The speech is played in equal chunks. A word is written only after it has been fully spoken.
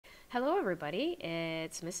Hello everybody,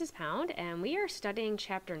 it's Mrs. Pound and we are studying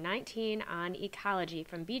chapter 19 on ecology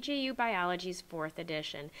from BJU Biology's 4th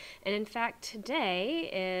edition. And in fact today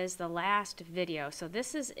is the last video, so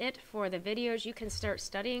this is it for the videos you can start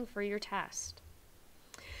studying for your test.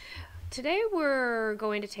 Today we're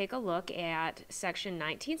going to take a look at section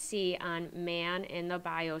 19C on man in the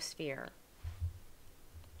biosphere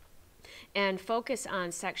and focus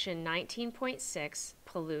on section 19.6,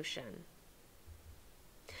 pollution.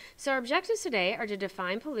 So our objectives today are to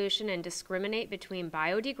define pollution and discriminate between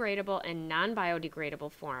biodegradable and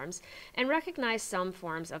non-biodegradable forms and recognize some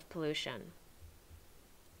forms of pollution.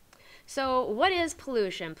 So what is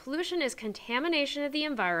pollution? Pollution is contamination of the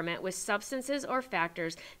environment with substances or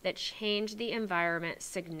factors that change the environment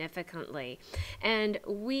significantly. And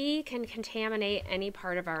we can contaminate any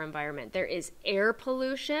part of our environment. There is air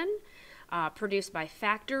pollution, produced by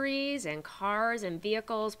factories and cars and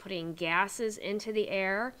vehicles putting gases into the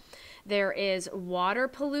air. There is water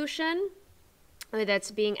pollution that's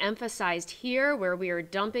being emphasized here, where we are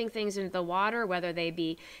dumping things into the water, whether they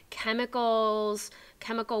be chemicals,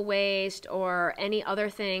 chemical waste, or any other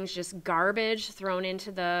things, just garbage thrown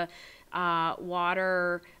into the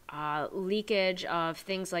water, leakage of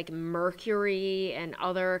things like mercury and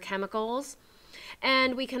other chemicals.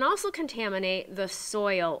 And we can also contaminate the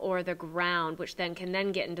soil or the ground, which then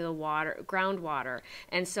can get into the water, groundwater.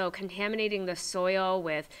 And so contaminating the soil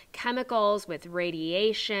with chemicals, with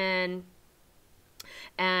radiation,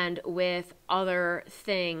 and with other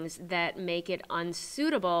things that make it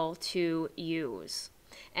unsuitable to use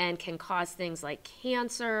and can cause things like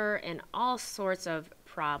cancer and all sorts of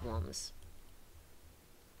problems.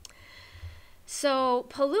 So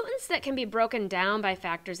pollutants that can be broken down by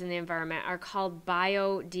factors in the environment are called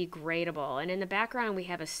biodegradable. And in the background we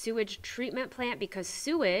have a sewage treatment plant because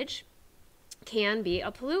sewage can be a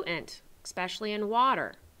pollutant, especially in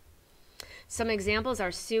water. Some examples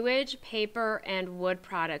are sewage, paper, and wood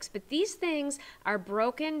products. But these things are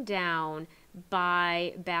broken down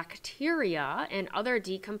by bacteria and other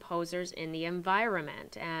decomposers in the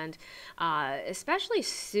environment. And especially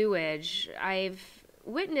sewage, I've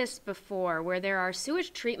witnessed before where there are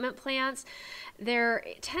sewage treatment plants, there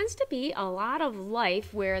tends to be a lot of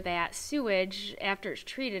life where that sewage, after it's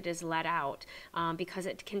treated, is let out because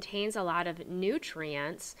it contains a lot of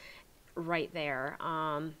nutrients right there.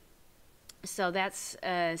 So that's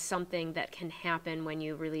something that can happen when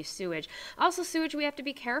you release sewage. Also, sewage we have to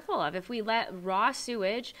be careful of. If we let raw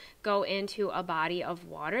sewage go into a body of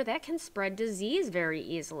water, that can spread disease very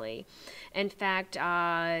easily. In fact,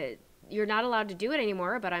 you're not allowed to do it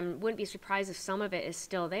anymore, but I wouldn't be surprised if some of it is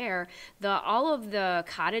still there. All of the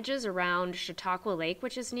cottages around Chautauqua Lake,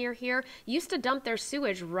 which is near here, used to dump their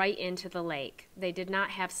sewage right into the lake. They did not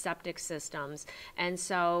have septic systems, and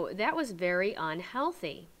so that was very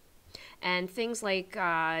unhealthy. And things like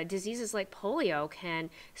diseases like polio can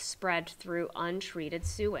spread through untreated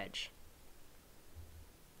sewage.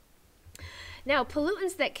 Now,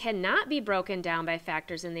 pollutants that cannot be broken down by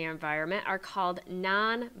factors in the environment are called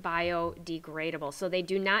non-biodegradable. So they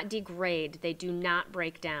do not degrade, they do not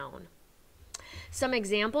break down. Some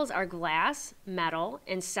examples are glass, metal,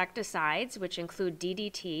 insecticides, which include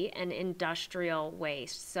DDT, and industrial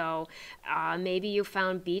waste. So maybe you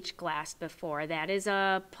found beach glass before. That is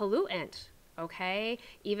a pollutant, okay?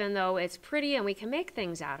 Even though it's pretty and we can make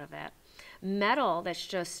things out of it. Metal that's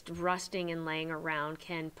just rusting and laying around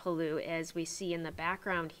can pollute, as we see in the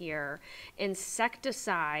background here.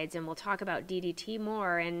 Insecticides, and we'll talk about DDT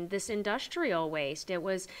more, and this industrial waste.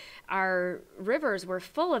 Our rivers were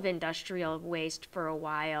full of industrial waste for a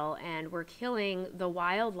while, and we're killing the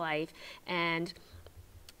wildlife, and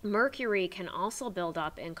mercury can also build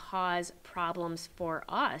up and cause problems for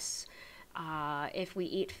us. If we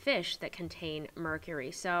eat fish that contain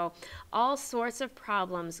mercury. So all sorts of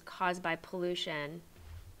problems caused by pollution.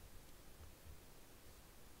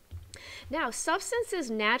 Now, substances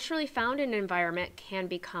naturally found in an environment can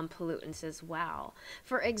become pollutants as well.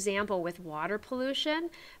 For example, with water pollution,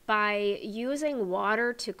 by using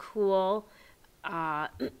water to cool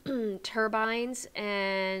turbines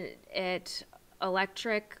and at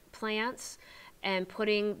electric plants, and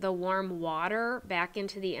putting the warm water back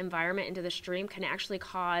into the environment, into the stream, can actually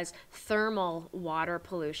cause thermal water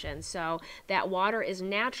pollution. So that water is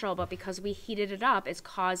natural, but because we heated it up, it's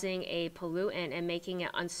causing a pollutant and making it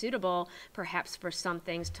unsuitable, perhaps, for some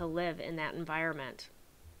things to live in that environment.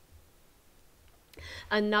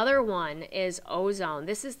 Another one is ozone.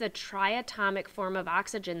 This is the triatomic form of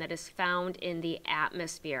oxygen that is found in the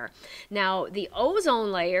atmosphere. Now, the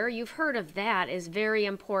ozone layer, you've heard of that, is very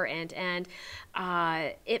important, and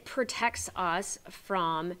it protects us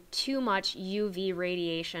from too much UV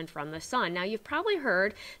radiation from the sun. Now, you've probably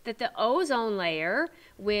heard that the ozone layer,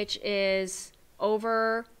 which is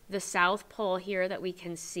over the South Pole here that we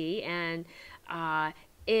can see, and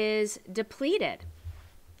is depleted.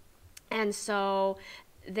 And so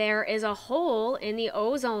there is a hole in the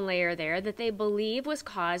ozone layer there that they believe was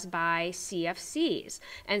caused by CFCs.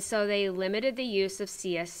 And so they limited the use of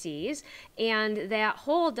CFCs, and that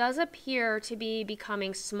hole does appear to be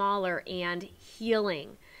becoming smaller and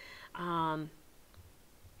healing.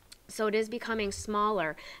 So it is becoming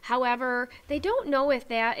smaller. However, they don't know if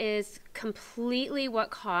that is completely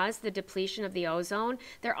what caused the depletion of the ozone.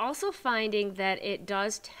 They're also finding that it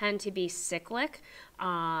does tend to be cyclic,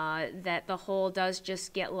 that the hole does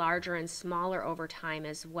just get larger and smaller over time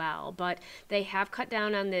as well. But they have cut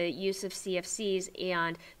down on the use of CFCs,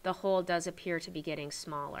 and the hole does appear to be getting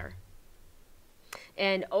smaller.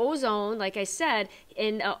 And ozone, like I said,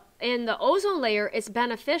 in the ozone layer, it's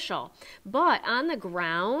beneficial. But on the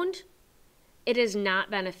ground, it is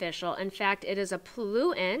not beneficial. In fact, it is a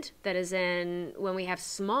pollutant that is in when we have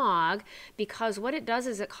smog, because what it does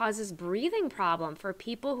is it causes breathing problem for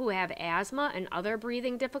people who have asthma and other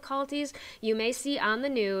breathing difficulties. You may see on the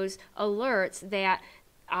news alerts that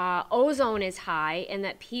ozone is high, and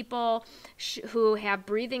that people who have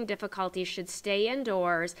breathing difficulties should stay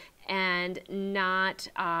indoors and not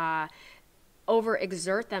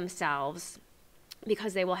overexert themselves,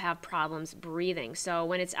 because they will have problems breathing. So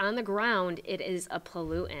when it's on the ground, it is a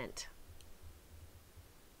pollutant.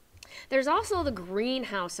 There's also the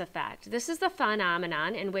greenhouse effect. This is the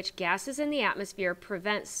phenomenon in which gases in the atmosphere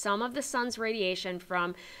prevent some of the sun's radiation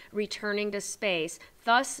from returning to space,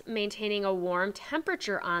 thus maintaining a warm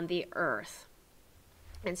temperature on the Earth.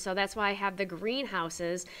 And so that's why I have the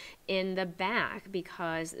greenhouses in the back,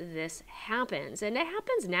 because this happens. And it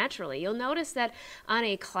happens naturally. You'll notice that on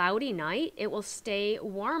a cloudy night, it will stay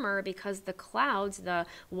warmer because the clouds, the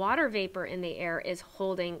water vapor in the air, is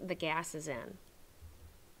holding the gases in.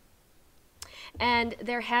 And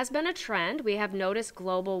there has been a trend. We have noticed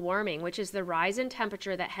global warming, which is the rise in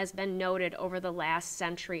temperature that has been noted over the last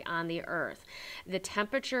century on the Earth. The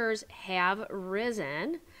temperatures have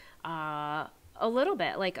risen a little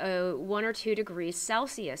bit, like 1 or 2 degrees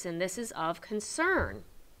Celsius, and this is of concern.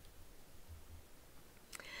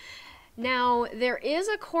 Now, there is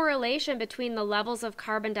a correlation between the levels of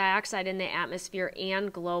carbon dioxide in the atmosphere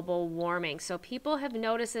and global warming. So people have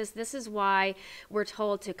noticed this. This is why we're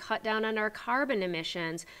told to cut down on our carbon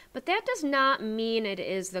emissions, but that does not mean it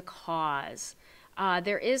is the cause.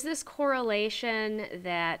 There is this correlation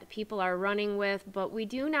that people are running with, but we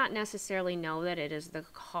do not necessarily know that it is the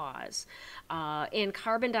cause. And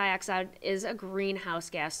carbon dioxide is a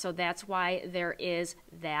greenhouse gas, so that's why there is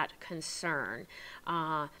that concern.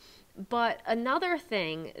 But another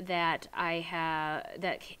thing that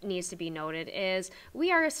that needs to be noted is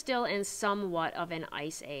we are still in somewhat of an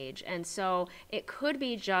ice age, and so it could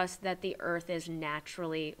be just that the Earth is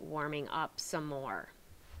naturally warming up some more.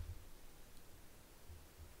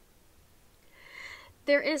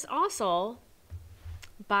 There is also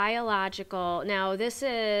biological, now this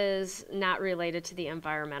is not related to the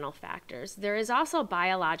environmental factors. There is also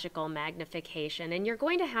biological magnification, and you're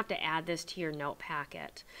going to have to add this to your note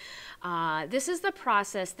packet. This is the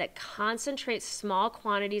process that concentrates small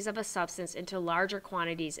quantities of a substance into larger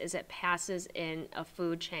quantities as it passes in a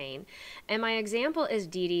food chain. And my example is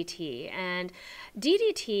DDT. And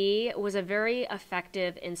DDT was a very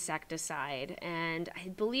effective insecticide, and I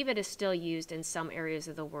believe it is still used in some areas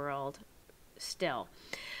of the world still.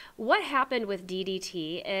 What happened with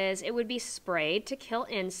DDT is it would be sprayed to kill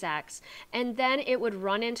insects, and then it would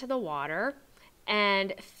run into the water,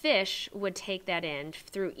 and fish would take that in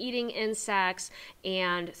through eating insects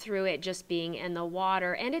and through it just being in the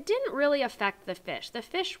water, and it didn't really affect the fish. The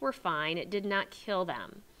fish were fine. It did not kill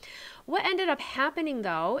them. What ended up happening,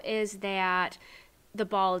 though, is that the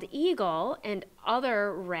bald eagle and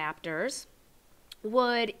other raptors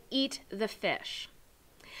would eat the fish.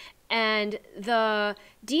 And the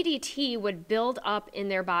DDT would build up in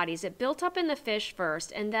their bodies. It built up in the fish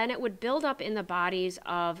first, and then it would build up in the bodies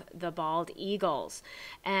of the bald eagles.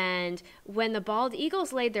 And when the bald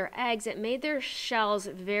eagles laid their eggs, it made their shells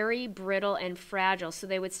very brittle and fragile. So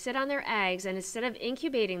they would sit on their eggs, and instead of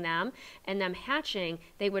incubating them and them hatching,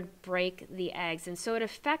 they would break the eggs. And so it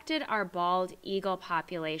affected our bald eagle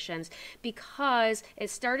populations because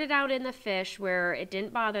it started out in the fish where it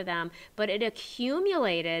didn't bother them, but it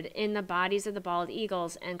accumulated in the bodies of the bald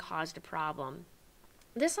eagles and caused a problem.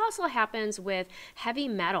 This also happens with heavy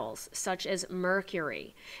metals such as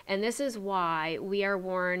mercury, and this is why we are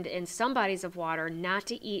warned in some bodies of water not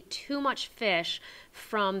to eat too much fish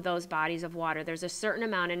from those bodies of water. There's a certain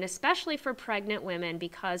amount, and especially for pregnant women,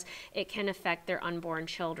 because it can affect their unborn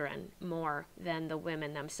children more than the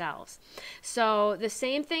women themselves. So the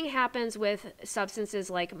same thing happens with substances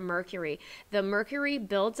like mercury. The mercury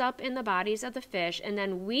builds up in the bodies of the fish, and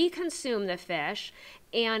then we consume the fish,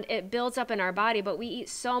 and it builds up in our body, but we eat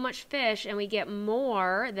so much fish and we get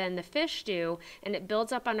more than the fish do, and it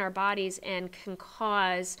builds up on our bodies and can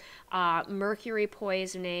cause mercury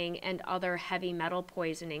poisoning and other heavy metal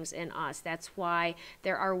poisonings in us. That's why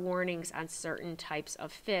there are warnings on certain types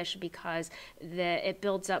of fish, because it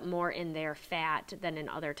builds up more in their fat than in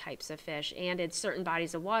other types of fish, and in certain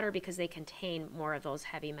bodies of water because they contain more of those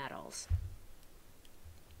heavy metals.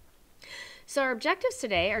 So our objectives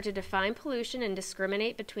today are to define pollution and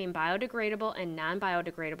discriminate between biodegradable and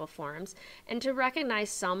non-biodegradable forms, and to recognize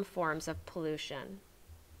some forms of pollution.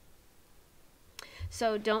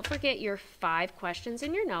 So don't forget your 5 questions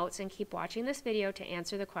in your notes, and keep watching this video to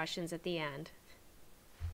answer the questions at the end.